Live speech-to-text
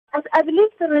I believe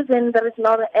the reason there is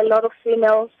not a lot of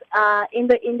females in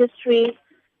the industry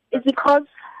is because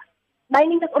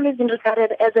mining has always been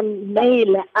regarded as a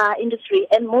male industry,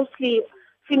 and mostly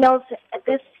females at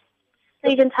this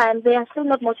stage in time, they are still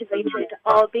not motivated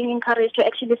or being encouraged to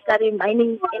actually study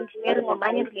mining engineering or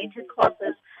mining related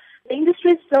courses. The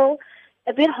industry is still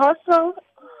a bit hostile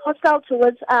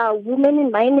towards women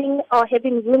in mining or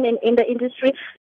having women in the industry.